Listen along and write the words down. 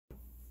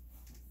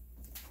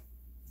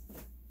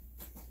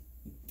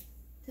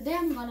Today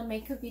I'm gonna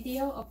make a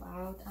video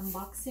about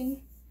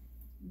unboxing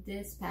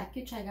this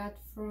package I got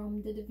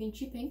from the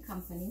Vinci paint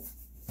company.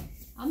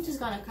 I'm just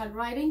gonna cut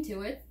right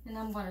into it and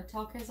I'm gonna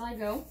talk as I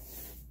go.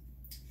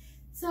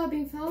 So I've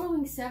been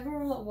following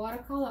several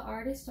watercolor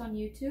artists on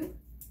YouTube.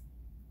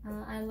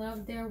 I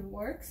love their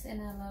works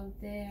and I love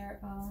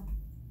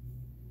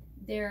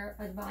their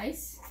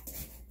advice.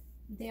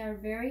 They are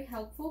very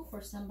helpful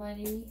for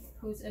somebody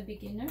who's a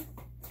beginner.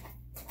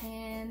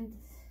 And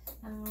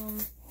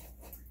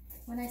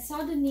when I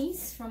saw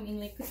Denise from In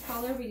Liquid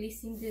Color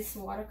releasing this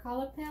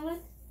watercolor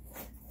palette,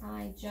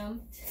 I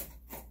jumped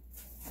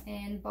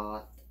and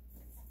bought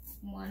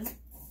one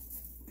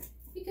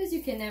because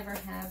you can never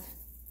have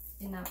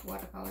enough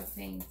watercolor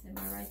paint, am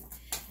I right?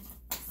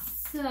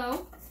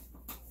 So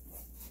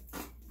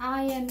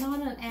I am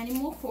not an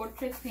animal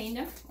portrait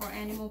painter or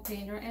animal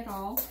painter at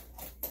all,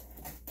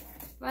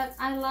 but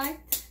I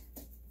liked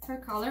her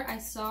color. I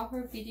saw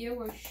her video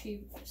where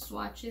she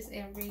swatches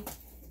every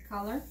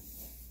color,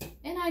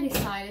 and I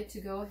decided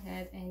to go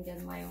ahead and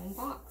get my own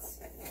box.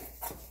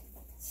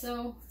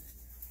 So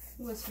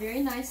it was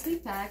very nicely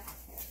packed,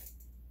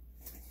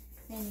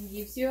 and it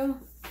gives you a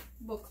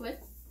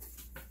booklet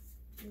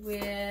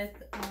with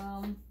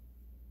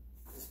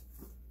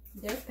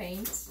their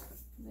paints.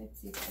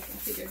 Let's see if I can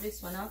figure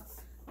this one out.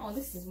 Oh,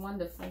 this is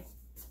wonderful.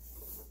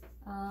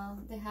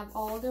 They have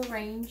all the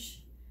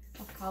range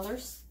of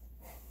colors,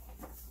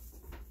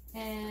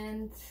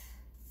 and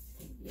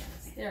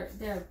yes,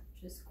 they're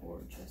just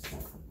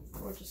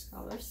gorgeous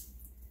colors.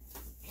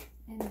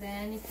 And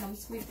then it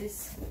comes with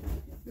this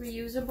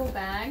reusable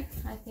bag.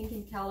 I think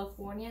in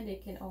California they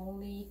can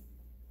only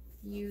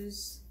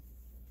use,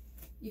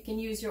 you can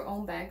use your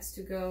own bags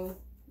to go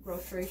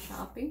grocery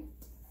shopping.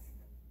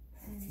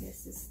 And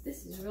this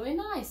is really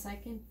nice. I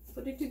can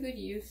put it to good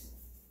use.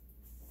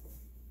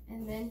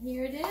 And then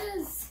here it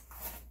is.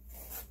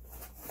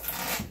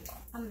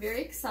 I'm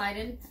very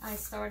excited. I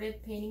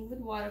started painting with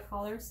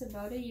watercolors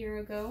about a year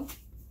ago,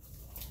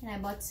 and I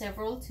bought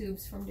several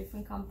tubes from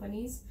different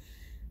companies.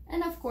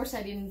 And of course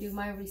I didn't do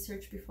my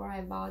research before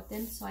I bought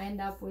them, so I end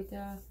up with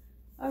a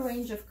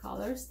range of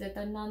colors that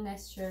do not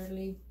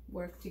necessarily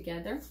work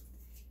together.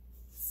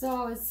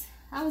 So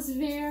I was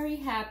very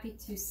happy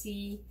to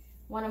see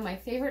one of my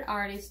favorite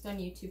artists on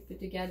YouTube put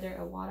together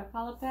a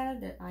watercolor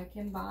palette that I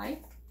can buy.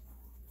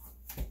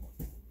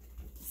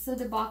 So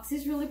the box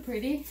is really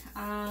pretty.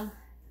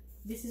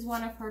 This is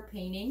one of her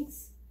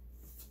paintings.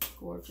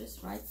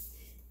 Gorgeous, right?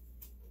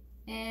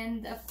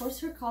 And of course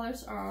her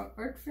colors are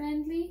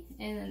earth-friendly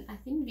and I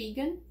think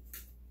vegan,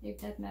 if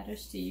that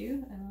matters to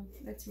you.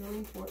 That's really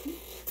important.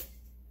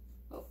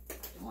 Oh, I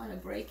don't want to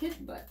break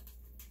it, but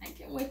I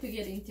can't wait to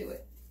get into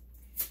it.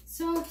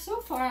 So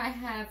far I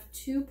have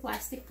two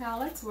plastic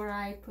palettes where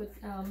I put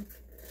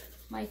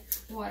my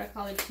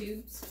watercolor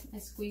tubes. I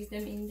squeeze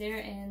them in there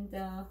and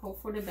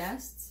hope for the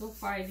best. So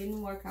far it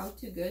didn't work out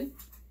too good.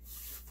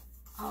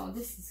 Oh,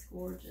 this is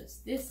gorgeous.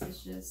 This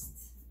is just,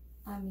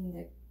 I mean,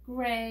 the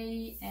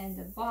gray and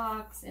the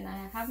box, and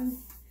I haven't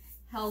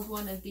held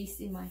one of these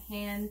in my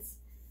hands.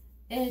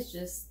 It's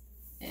just,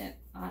 I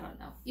don't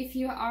know. If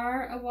you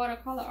are a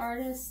watercolor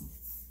artist,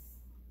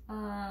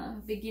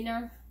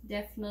 beginner,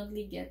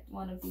 definitely get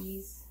one of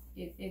these.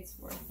 It's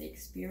worth the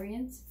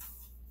experience.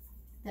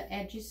 The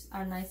edges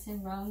are nice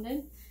and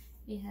rounded.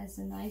 It has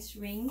a nice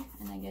ring,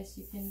 and I guess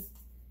you can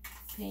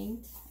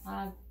paint.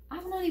 I'm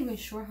not even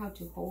sure how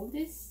to hold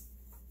this.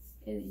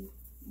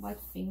 What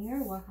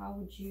finger? How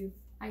would you?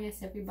 I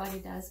guess everybody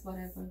does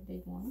whatever they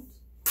want,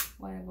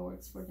 whatever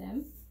works for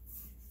them.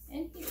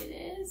 And here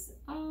it is.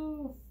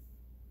 Oh,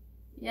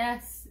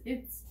 yes,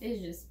 it's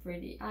just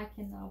pretty. I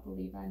cannot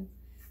believe I'm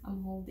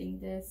holding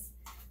this.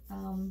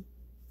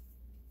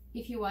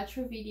 If you watch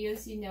her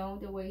videos, you know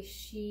the way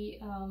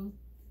she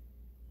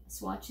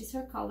swatches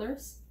her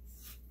colors,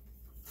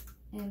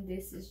 and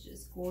this is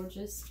just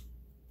gorgeous.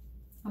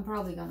 I'm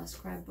probably gonna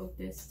scrapbook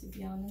this, to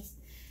be honest.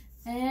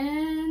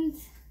 And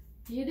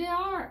here they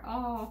are.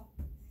 Oh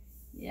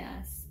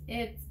yes,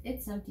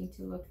 it's something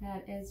to look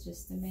at. It's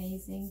just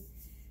amazing.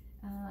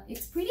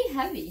 It's pretty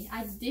heavy.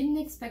 I didn't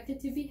expect it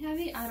to be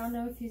heavy. I don't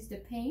know if it's the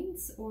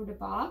paints or the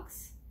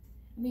box.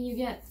 I mean, you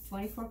get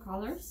 24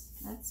 colors.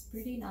 That's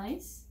pretty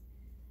nice.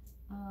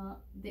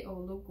 They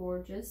all look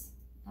gorgeous.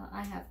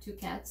 I have two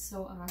cats,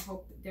 so I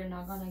hope they're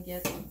not gonna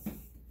get,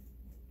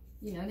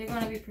 you know, they're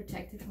gonna be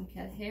protected from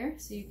cat hair.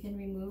 So you can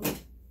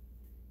remove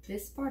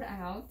this part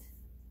out.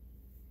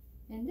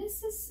 And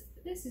this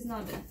is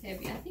not that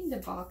heavy. I think the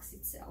box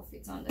itself,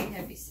 it's on the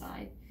heavy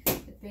side.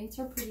 The paints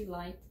are pretty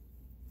light.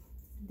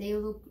 They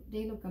look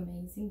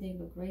amazing. They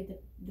look great.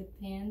 The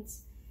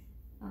pans,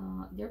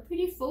 they're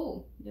pretty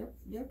full.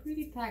 They're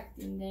pretty packed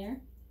in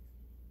there,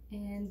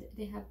 and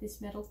they have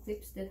these metal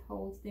clips that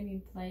holds them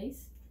in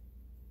place.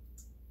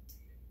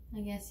 I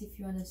guess if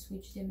you want to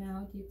switch them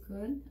out, you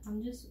could.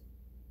 I'm just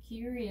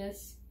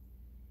curious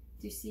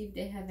to see if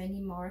they have any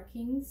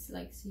markings,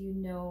 like, so you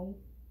know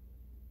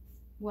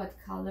what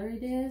color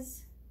it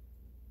is.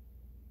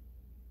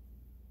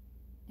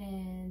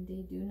 And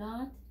they do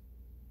not.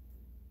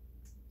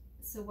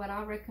 So what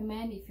I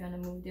recommend, if you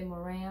want to move them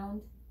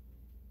around,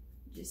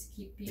 just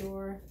keep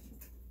your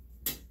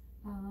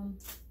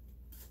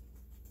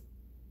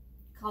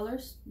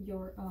colors,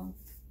 your oh,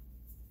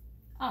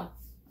 I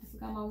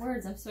forgot my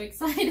words, I'm so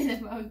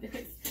excited about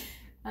this.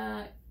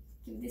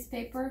 Keep this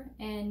paper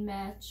and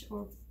match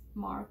or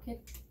mark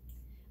it.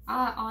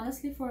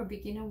 Honestly, for a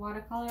beginner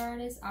watercolor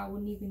artist, I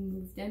wouldn't even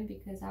move them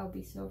because I would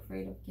be so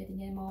afraid of getting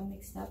them all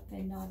mixed up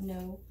and not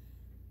know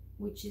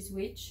which is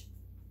which.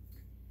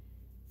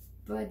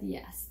 But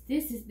yes,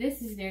 this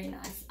is very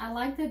nice. I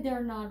like that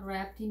they're not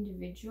wrapped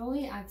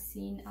individually. I've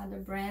seen other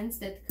brands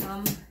that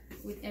come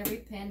with every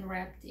pen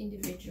wrapped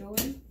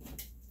individually,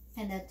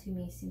 and that to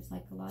me seems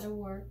like a lot of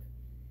work,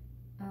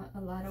 a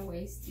lot of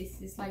waste.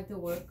 This is like the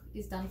work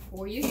is done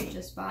for you. You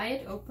just buy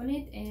it, open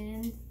it,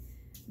 and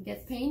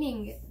get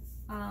painting.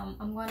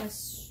 I'm gonna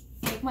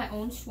make my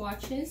own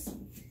swatches.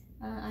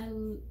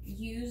 I'll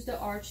use the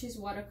Arches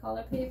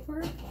watercolor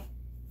paper,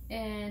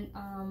 and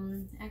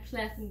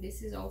actually I think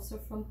this is also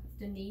from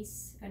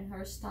Denise and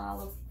her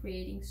style of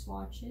creating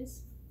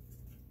swatches.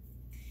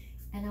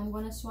 And I'm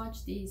gonna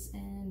swatch these,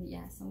 and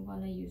yes, I'm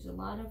gonna use a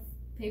lot of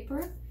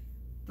paper,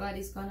 but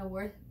it's gonna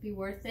be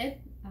worth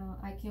it.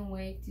 I can't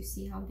wait to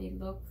see how they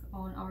look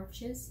on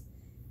Arches,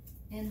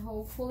 and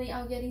hopefully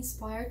I'll get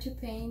inspired to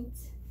paint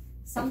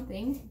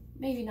something.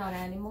 Maybe not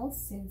animals,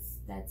 since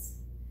that's,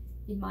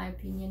 in my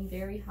opinion,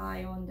 very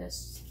high on the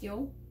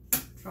skill,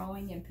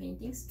 drawing and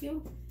painting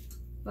skill,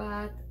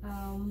 but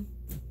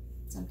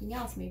something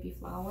else, maybe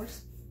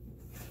flowers.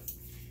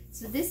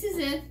 So this is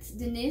it,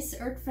 Denise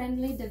Earth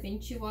Friendly Da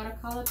Vinci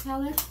watercolor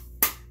palette.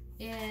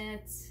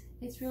 It's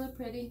really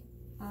pretty.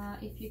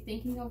 If you're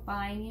thinking of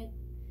buying it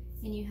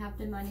and you have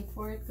the money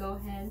for it, go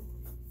ahead.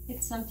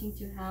 It's something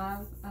to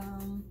have,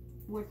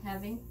 worth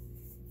having,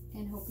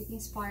 and hope it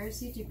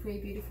inspires you to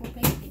create beautiful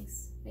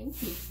paintings.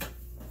 Thank you.